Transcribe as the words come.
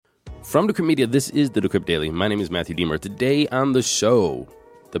From Decrypt Media, this is the Decrypt Daily. My name is Matthew Deemer. Today on the show,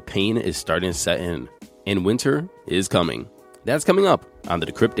 the pain is starting to set in, and winter is coming. That's coming up on the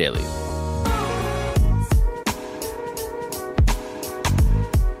Decrypt Daily.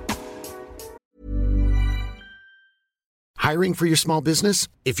 Hiring for your small business?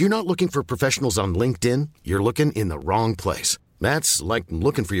 If you're not looking for professionals on LinkedIn, you're looking in the wrong place. That's like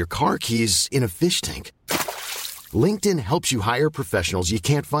looking for your car keys in a fish tank. LinkedIn helps you hire professionals you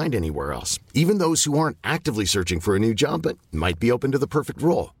can't find anywhere else, even those who aren't actively searching for a new job but might be open to the perfect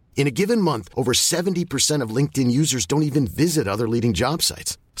role. In a given month, over 70% of LinkedIn users don't even visit other leading job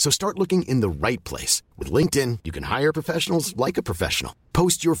sites. So start looking in the right place. With LinkedIn, you can hire professionals like a professional.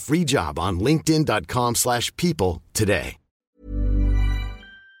 Post your free job on linkedin.com/people today.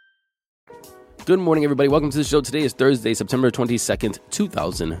 Good morning, everybody. Welcome to the show. Today is Thursday, September 22nd,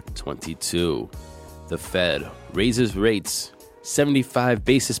 2022. The Fed raises rates 75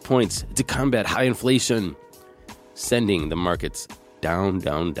 basis points to combat high inflation, sending the markets down,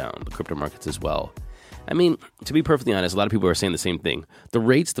 the crypto markets as well. I mean, to be perfectly honest, a lot of people are saying the same thing.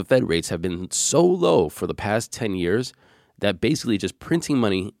 The Fed rates have been so low for the past 10 years that basically just printing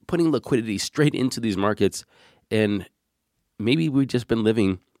money, putting liquidity straight into these markets, and maybe we've just been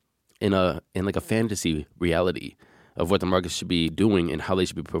living in like a fantasy reality of what the markets should be doing and how they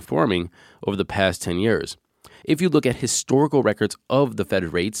should be performing over the past 10 years. If you look at historical records of the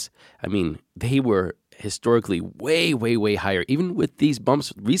Fed rates, I mean, they were historically way higher. Even with these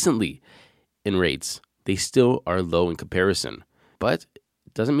bumps recently in rates, they still are low in comparison. But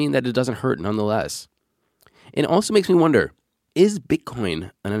it doesn't mean that it doesn't hurt nonetheless. And it also makes me wonder, is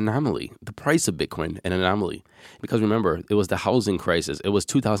Bitcoin an anomaly? The price of Bitcoin an anomaly? Because remember, it was the housing crisis. It was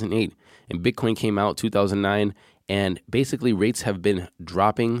 2008, and Bitcoin came out 2009, and basically rates have been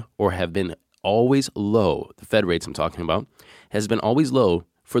dropping or have been always low. The Fed rates I'm talking about has been always low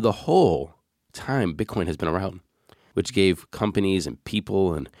for the whole time Bitcoin has been around, which gave companies and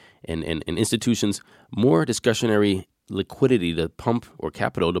people and institutions more discretionary liquidity to pump or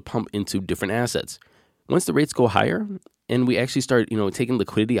capital to pump into different assets. Once the rates go higher and we actually start, taking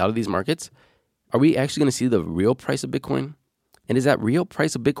liquidity out of these markets, are we actually going to see the real price of Bitcoin? And is that real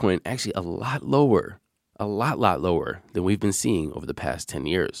price of Bitcoin actually a lot lower than we've been seeing over the past 10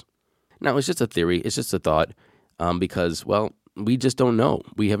 years? Now, it's just a theory. It's just a thought because, well, we just don't know.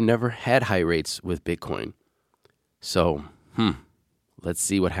 We have never had high rates with Bitcoin. So, let's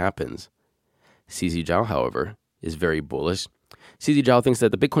see what happens. CZ Zhao, however, is very bullish. CZ Zhao thinks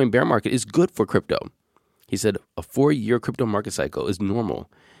that the Bitcoin bear market is good for crypto. He said a 4-year crypto market cycle is normal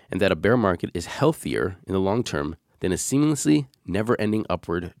and that a bear market is healthier in the long term than a seamlessly never-ending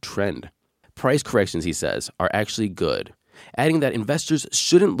upward trend. Price corrections, he says, are actually good, adding that investors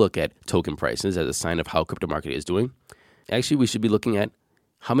shouldn't look at token prices as a sign of how crypto market is doing. Actually, we should be looking at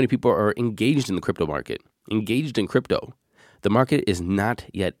how many people are engaged in the crypto market, engaged in crypto. The market is not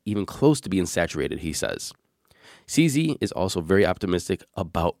yet even close to being saturated, he says. CZ is also very optimistic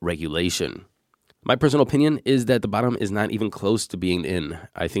about regulation. My personal opinion is that the bottom is not even close to being in.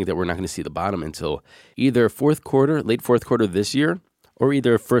 I think that we're not going to see the bottom until either late fourth quarter this year, or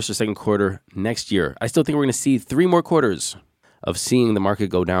either first or second quarter next year. I still think we're going to see 3 more quarters of seeing the market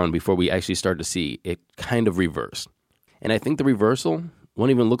go down before we actually start to see it kind of reverse. And I think the reversal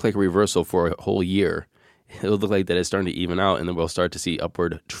won't even look like a reversal for a whole year. It'll look like that it's starting to even out, and then we'll start to see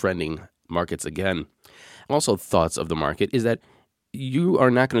upward trending markets again. Also, thoughts of the market is that you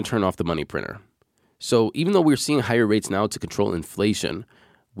are not going to turn off the money printer. So even though we're seeing higher rates now to control inflation,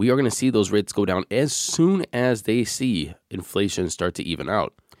 we are going to see those rates go down as soon as they see inflation start to even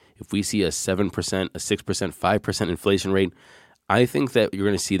out. If we see a 7%, a 6%, 5% inflation rate, I think that you're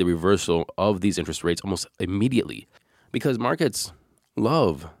going to see the reversal of these interest rates almost immediately because markets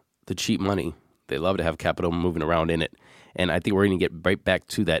love the cheap money. They love to have capital moving around in it. And I think we're going to get right back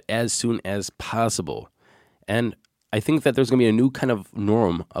to that as soon as possible. And I think that there's going to be a new kind of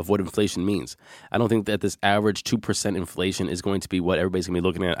norm of what inflation means. I don't think that this average 2% inflation is going to be what everybody's going to be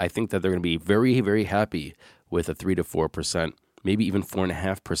looking at. I think that they're going to be very, very happy with a 3 to 4%, maybe even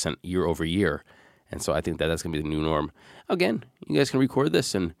 4.5% year over year. And so I think that that's going to be the new norm. Again, you guys can record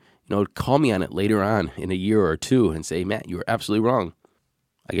this and call me on it later on in a year or two and say, Matt, you were absolutely wrong.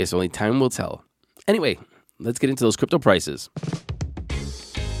 I guess only time will tell. Anyway, let's get into those crypto prices.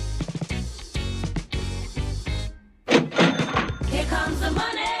 Here comes the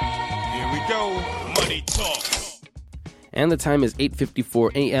money. Here we go. Money talk. And the time is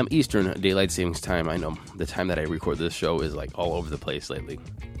 8:54 a.m. Eastern Daylight Savings Time. I know the time that I record this show is like all over the place lately.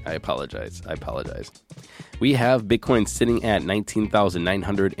 I apologize. We have Bitcoin sitting at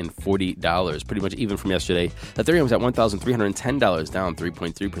 $19,940, pretty much even from yesterday. Ethereum is at $1,310, down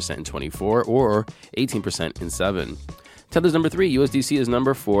 3.3% in 24, or 18% in 7. Tether's number 3, USDC is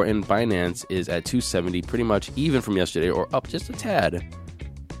number 4, and Binance is at 270, pretty much even from yesterday, or up just a tad,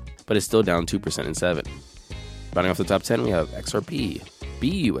 but it's still down 2% in 7. Rounding off the top 10, we have XRP,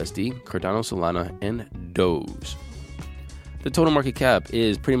 BUSD, Cardano, Solana, and Doge. The total market cap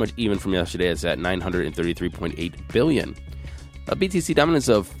is pretty much even from yesterday. It's at $933.8 billion. A BTC dominance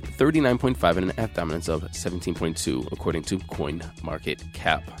of 39.5 and an F dominance of 17.2, according to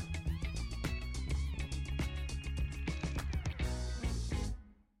CoinMarketCap.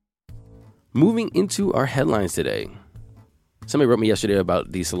 Moving into our headlines today. Somebody wrote me yesterday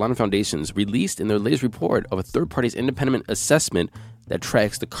about the Solana Foundation's released in their latest report of a third party's independent assessment that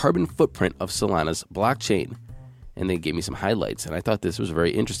tracks the carbon footprint of Solana's blockchain. And they gave me some highlights, and I thought this was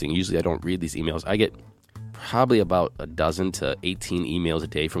very interesting. Usually I don't read these emails. I get probably about a dozen to 18 emails a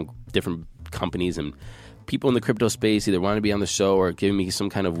day from different companies and people in the crypto space either want to be on the show or giving me some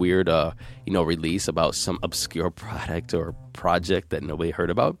kind of weird release about some obscure product or project that nobody heard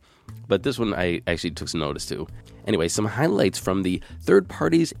about. But this one I actually took some notice to. Anyway, some highlights from the third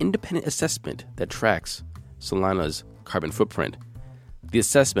party's independent assessment that tracks Solana's carbon footprint. The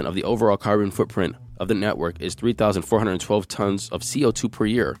assessment of the overall carbon footprint of the network is 3,412 tons of CO2 per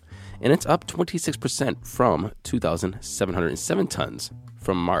year, and it's up 26% from 2,707 tons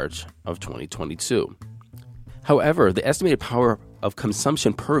from March of 2022. However, the estimated power of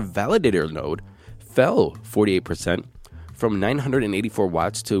consumption per validator node fell 48% from 984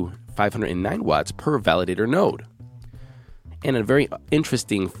 watts to 509 watts per validator node. And a very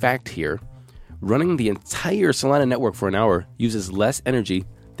interesting fact here, running the entire Solana network for an hour uses less energy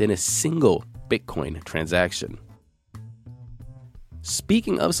than a single Bitcoin transaction.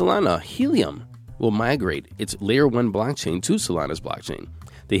 Speaking of Solana, Helium will migrate its Layer 1 blockchain to Solana's blockchain.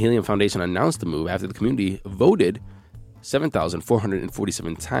 The Helium Foundation announced the move after the community voted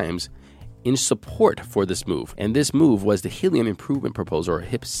 7,447 times in support for this move. And this move was the Helium Improvement Proposal, or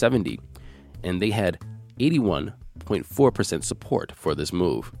HIP 70, and they had 81.4% support for this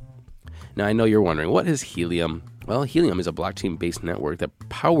move. Now, I know you're wondering, what is Helium? Well, Helium is a blockchain-based network that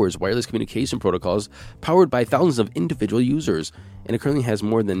powers wireless communication protocols powered by thousands of individual users, and it currently has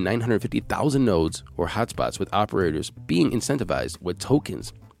more than 950,000 nodes or hotspots, with operators being incentivized with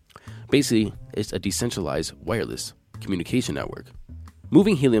tokens. Basically, it's a decentralized wireless communication network.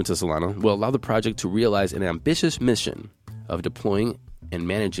 Moving Helium to Solana will allow the project to realize an ambitious mission of deploying and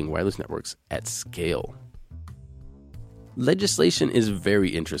managing wireless networks at scale. Legislation is very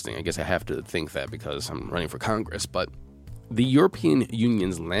interesting. I guess I have to think that because I'm running for Congress, but the European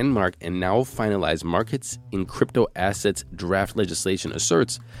Union's landmark and now finalized Markets in Crypto Assets draft legislation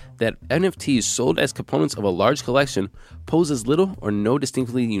asserts that NFTs sold as components of a large collection poses little or no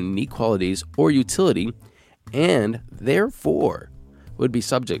distinctly unique qualities or utility, and therefore would be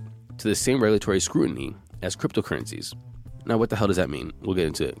subject to the same regulatory scrutiny as cryptocurrencies. Now, what the hell does that mean? We'll get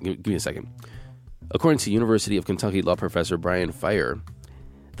into it. Give me a second. According to University of Kentucky law professor Brian Fire,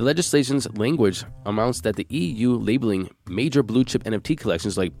 the legislation's language amounts that the EU labeling major blue-chip NFT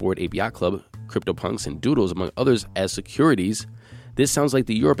collections like Bored Ape Yacht Club, CryptoPunks, and Doodles, among others, as securities. This sounds like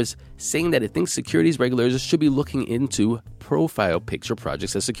the Europe is saying that it thinks securities regulators should be looking into profile picture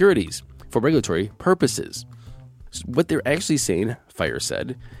projects as securities for regulatory purposes. What they're actually saying, Fire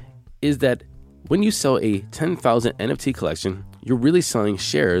said, is that when you sell a 10,000 NFT collection, you're really selling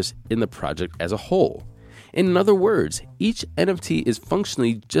shares in the project as a whole. In other words, each NFT is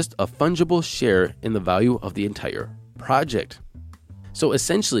functionally just a fungible share in the value of the entire project. So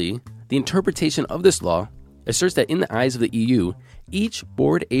essentially, the interpretation of this law asserts that in the eyes of the EU, each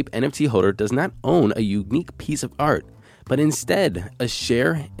Bored Ape NFT holder does not own a unique piece of art, but instead a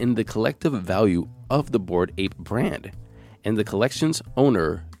share in the collective value of the Bored Ape brand and the collection's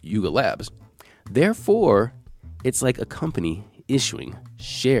owner, Yuga Labs. Therefore, it's like a company issuing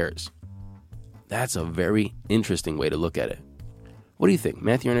shares. That's a very interesting way to look at it. What do you think?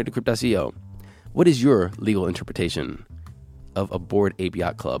 Matthew Arnett, Crypto CEO. What is your legal interpretation of a Bored Ape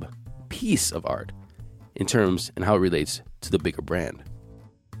Yacht Club piece of art in terms and how it relates to the bigger brand?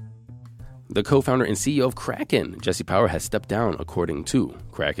 The co-founder and CEO of Kraken, Jesse Powell, has stepped down, according to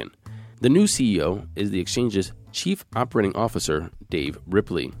Kraken. The new CEO is the exchange's chief operating officer, Dave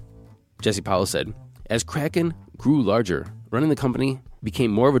Ripley. Jesse Powell said, "As Kraken grew larger, running the company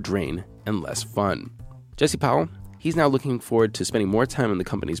became more of a drain and less fun." Jesse Powell, he's now looking forward to spending more time on the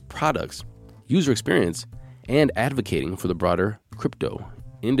company's products, user experience, and advocating for the broader crypto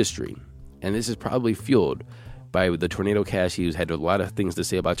industry. And this is probably fueled by the Tornado Cash. He's had a lot of things to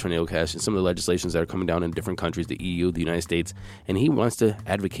say about Tornado Cash and some of the legislations that are coming down in different countries, the EU, the United States, and he wants to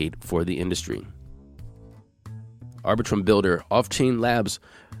advocate for the industry. Arbitrum builder Off-Chain Labs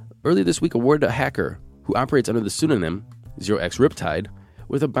earlier this week awarded a hacker who operates under the pseudonym 0x Riptide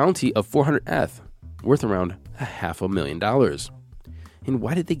with a bounty of 400 ETH, worth around $500,000. And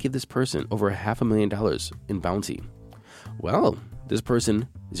why did they give this person over $500,000 in bounty? Well, this person,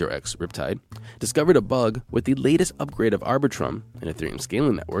 0x Riptide, discovered a bug with the latest upgrade of Arbitrum, an Ethereum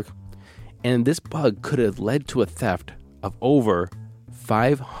scaling network, and this bug could have led to a theft of over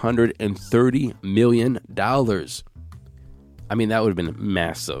 $530 million. I mean, that would have been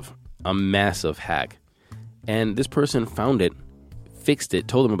massive, a massive hack. And this person found it, fixed it,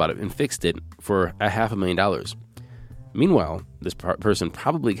 told them about it, and fixed it for $500,000. Meanwhile, this person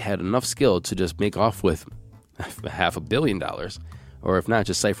probably had enough skill to just make off with $500 million, or if not,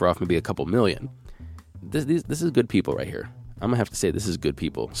 just cipher off maybe a couple million. This is good people right here. I'm going to have to say this is good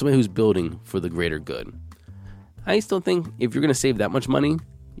people. Somebody who's building for the greater good. I still think if you're going to save that much money,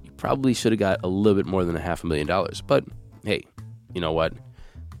 you probably should have got a little bit more than $500,000. But hey, you know what?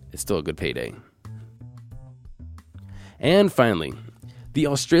 It's still a good payday. And finally, the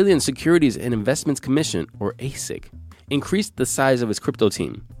Australian Securities and Investments Commission, or ASIC, increased the size of its crypto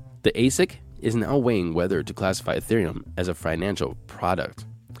team. The ASIC is now weighing whether to classify Ethereum as a financial product.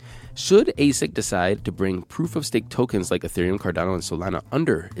 Should ASIC decide to bring proof-of-stake tokens like Ethereum, Cardano, and Solana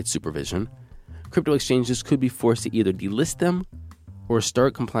under its supervision, crypto exchanges could be forced to either delist them or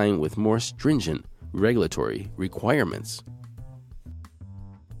start complying with more stringent regulatory requirements.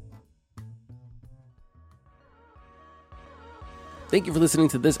 Thank you for listening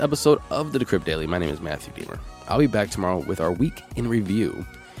to this episode of the Decrypt Daily. My name is Matthew Deemer. I'll be back tomorrow with our week in review.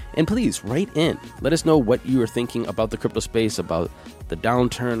 And please, write in. Let us know what you are thinking about the crypto space, about the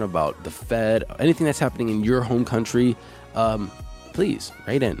downturn, about the Fed, anything that's happening in your home country. Please,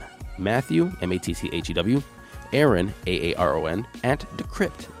 write in. Matthew, M-A-T-T-H-E-W, Aaron, A-A-R-O-N,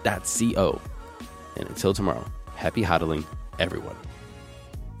 @decrypt.co. And until tomorrow, happy hodling, everyone.